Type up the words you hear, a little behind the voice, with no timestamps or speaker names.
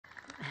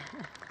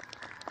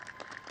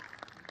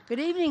Good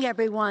evening,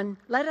 everyone.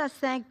 Let us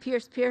thank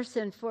Pierce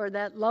Pearson for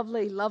that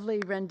lovely, lovely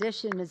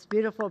rendition, his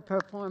beautiful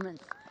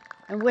performance,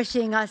 and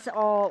wishing us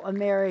all a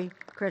Merry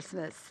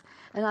Christmas.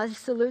 And I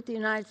salute the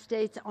United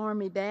States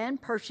Army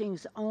Band,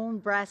 Pershing's own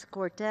brass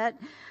quartet,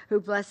 who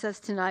bless us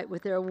tonight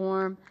with their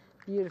warm,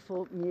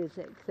 beautiful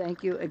music.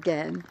 Thank you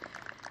again.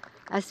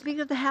 As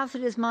Speaker of the House,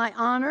 it is my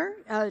honor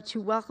to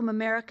welcome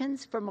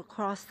Americans from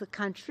across the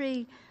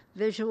country,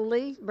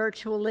 visually,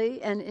 virtually,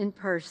 and in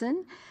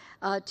person,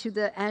 to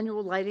the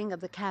annual lighting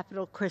of the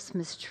Capitol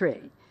Christmas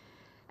tree.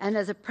 And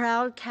as a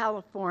proud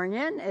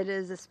Californian, it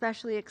is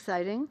especially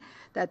exciting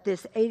that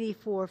this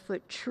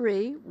 84-foot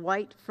tree,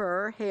 white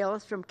fir,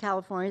 hails from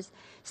California's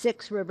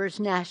Six Rivers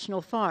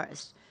National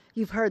Forest.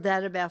 You've heard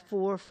that about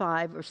 4,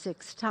 5, or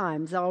 6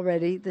 times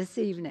already this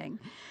evening.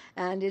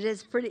 And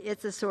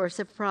it's a source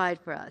of pride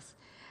for us.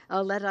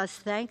 Let us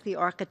thank the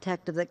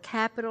architect of the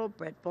Capitol,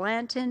 Brett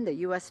Blanton, the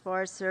U.S.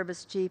 Forest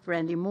Service Chief,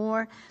 Randy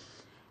Moore,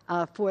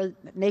 for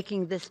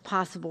making this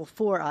possible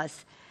for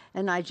us.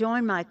 And I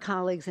join my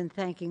colleagues in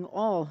thanking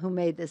all who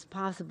made this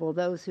possible,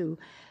 those who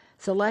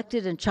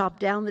selected and chopped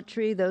down the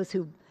tree, those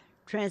who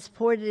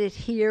transported it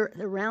here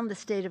around the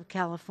state of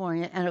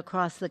California and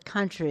across the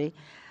country,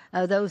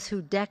 those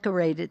who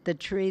decorated the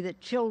tree, the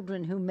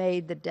children who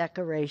made the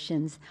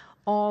decorations,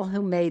 all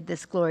who made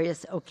this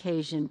glorious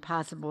occasion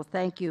possible.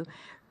 Thank you,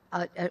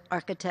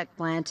 Architect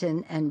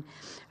Blanton and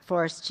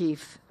Forest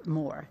Chief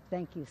Moore.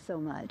 Thank you so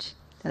much.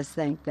 Let's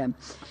thank them.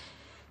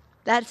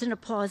 That's an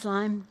applause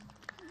line.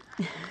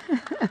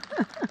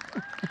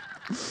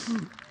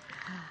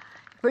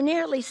 For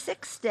nearly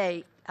 6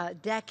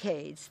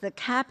 decades, the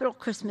Capitol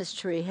Christmas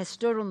tree has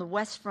stood on the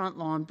West Front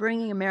lawn,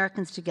 bringing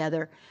Americans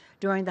together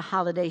during the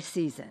holiday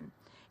season.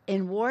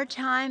 In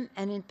wartime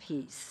and in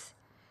peace,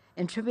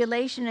 in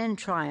tribulation and in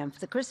triumph,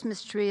 the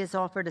Christmas tree has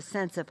offered a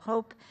sense of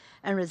hope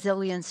and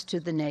resilience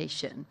to the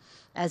nation,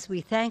 as we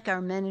thank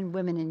our men and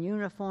women in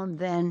uniform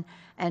then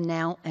and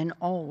now and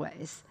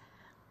always.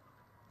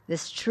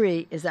 This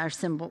tree is our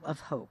symbol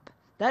of hope.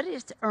 That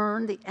has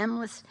earned the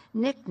endless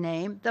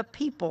nickname, the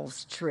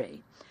People's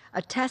Tree,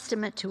 a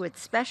testament to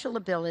its special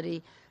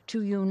ability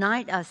to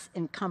unite us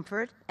in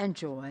comfort and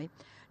joy,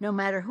 no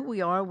matter who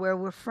we are, where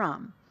we're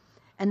from.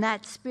 And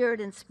that spirit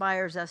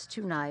inspires us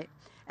tonight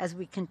as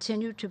we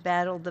continue to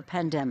battle the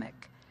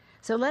pandemic.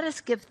 So let us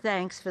give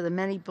thanks for the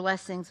many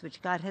blessings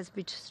which God has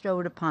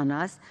bestowed upon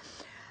us,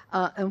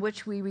 in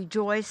which we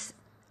rejoice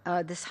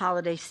this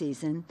holiday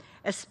season,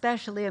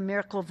 especially a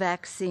miracle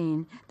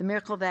vaccine, the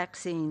miracle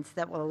vaccines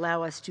that will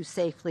allow us to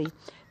safely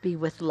be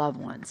with loved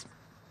ones.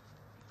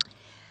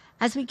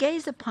 As we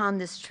gaze upon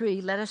this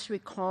tree, let us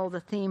recall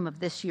the theme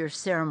of this year's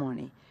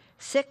ceremony: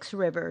 6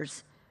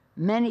 rivers,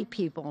 many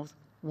people,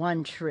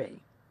 one tree.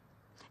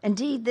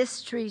 Indeed,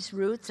 this tree's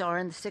roots are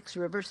in the Six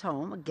Rivers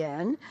home,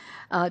 again,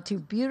 to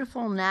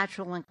beautiful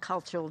natural and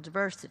cultural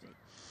diversity.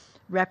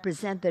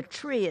 The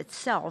tree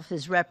itself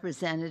is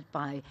represented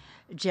by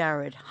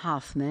Jared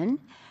Hoffman.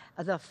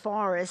 The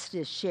forest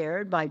is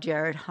shared by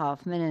Jared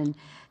Hoffman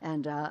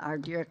and our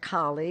dear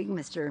colleague,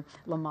 Mr.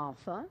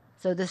 Lamalfa.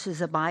 So this is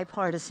a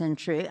bipartisan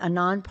tree, a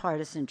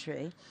nonpartisan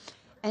tree.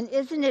 And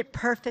isn't it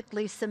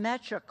perfectly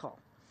symmetrical?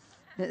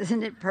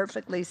 Isn't it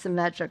perfectly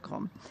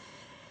symmetrical?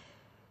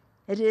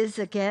 It is,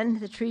 again,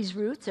 the tree's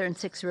roots are in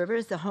Six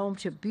Rivers, the home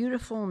to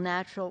beautiful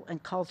natural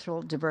and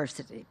cultural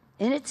diversity.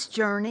 In its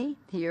journey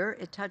here,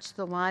 it touched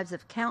the lives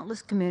of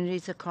countless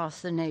communities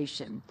across the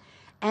nation.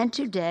 And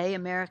today,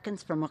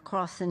 Americans from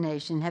across the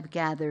nation have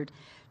gathered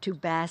to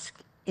bask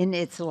in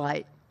its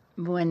light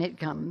when it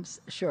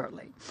comes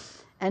shortly.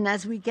 And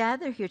as we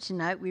gather here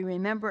tonight, we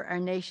remember our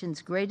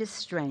nation's greatest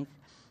strength,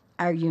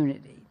 our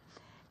unity.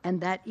 And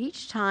that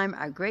each time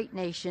our great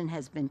nation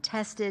has been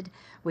tested,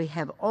 we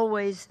have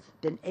always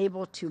been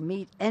able to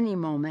meet any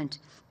moment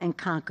and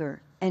conquer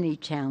any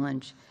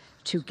challenge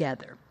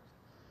together.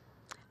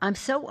 I'm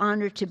so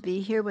honored to be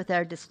here with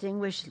our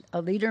distinguished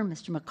leader,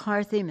 Mr.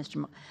 McCarthy,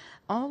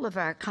 all of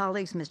our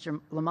colleagues,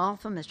 Mr.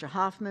 Lamalfa, Mr.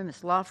 Hoffman,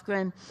 Ms.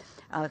 Lofgren,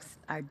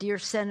 our dear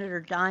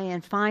Senator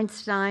Dianne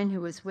Feinstein,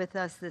 who is with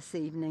us this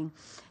evening,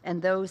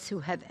 and those who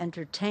have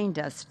entertained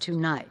us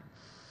tonight.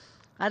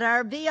 At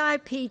our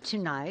VIP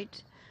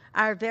tonight,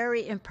 our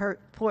very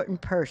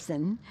important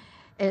person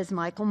is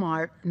Michael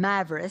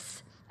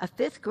Mavris, a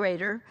 5th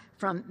grader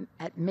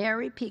at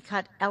Mary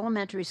Peacock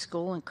Elementary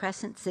School in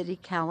Crescent City,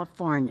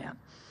 California,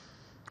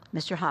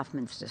 Mr.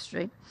 Hoffman's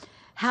district.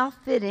 How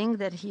fitting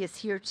that he is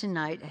here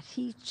tonight, and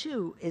he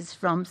too is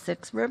from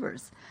Six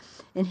Rivers.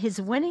 In his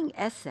winning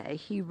essay,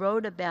 he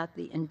wrote about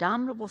the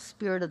indomitable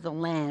spirit of the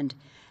land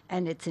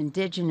and its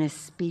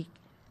indigenous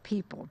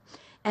people,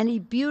 and he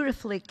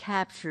beautifully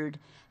captured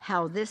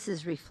how this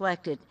is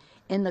reflected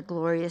in the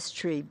glorious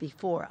tree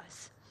before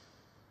us.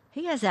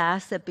 He has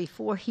asked that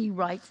before he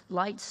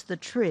lights the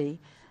tree,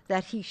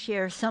 that he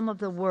share some of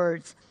the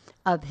words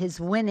of his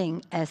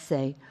winning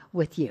essay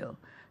with you.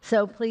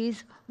 So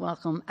please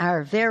welcome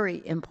our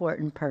very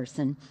important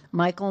person,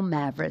 Michael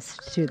Mavris,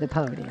 to the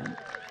podium.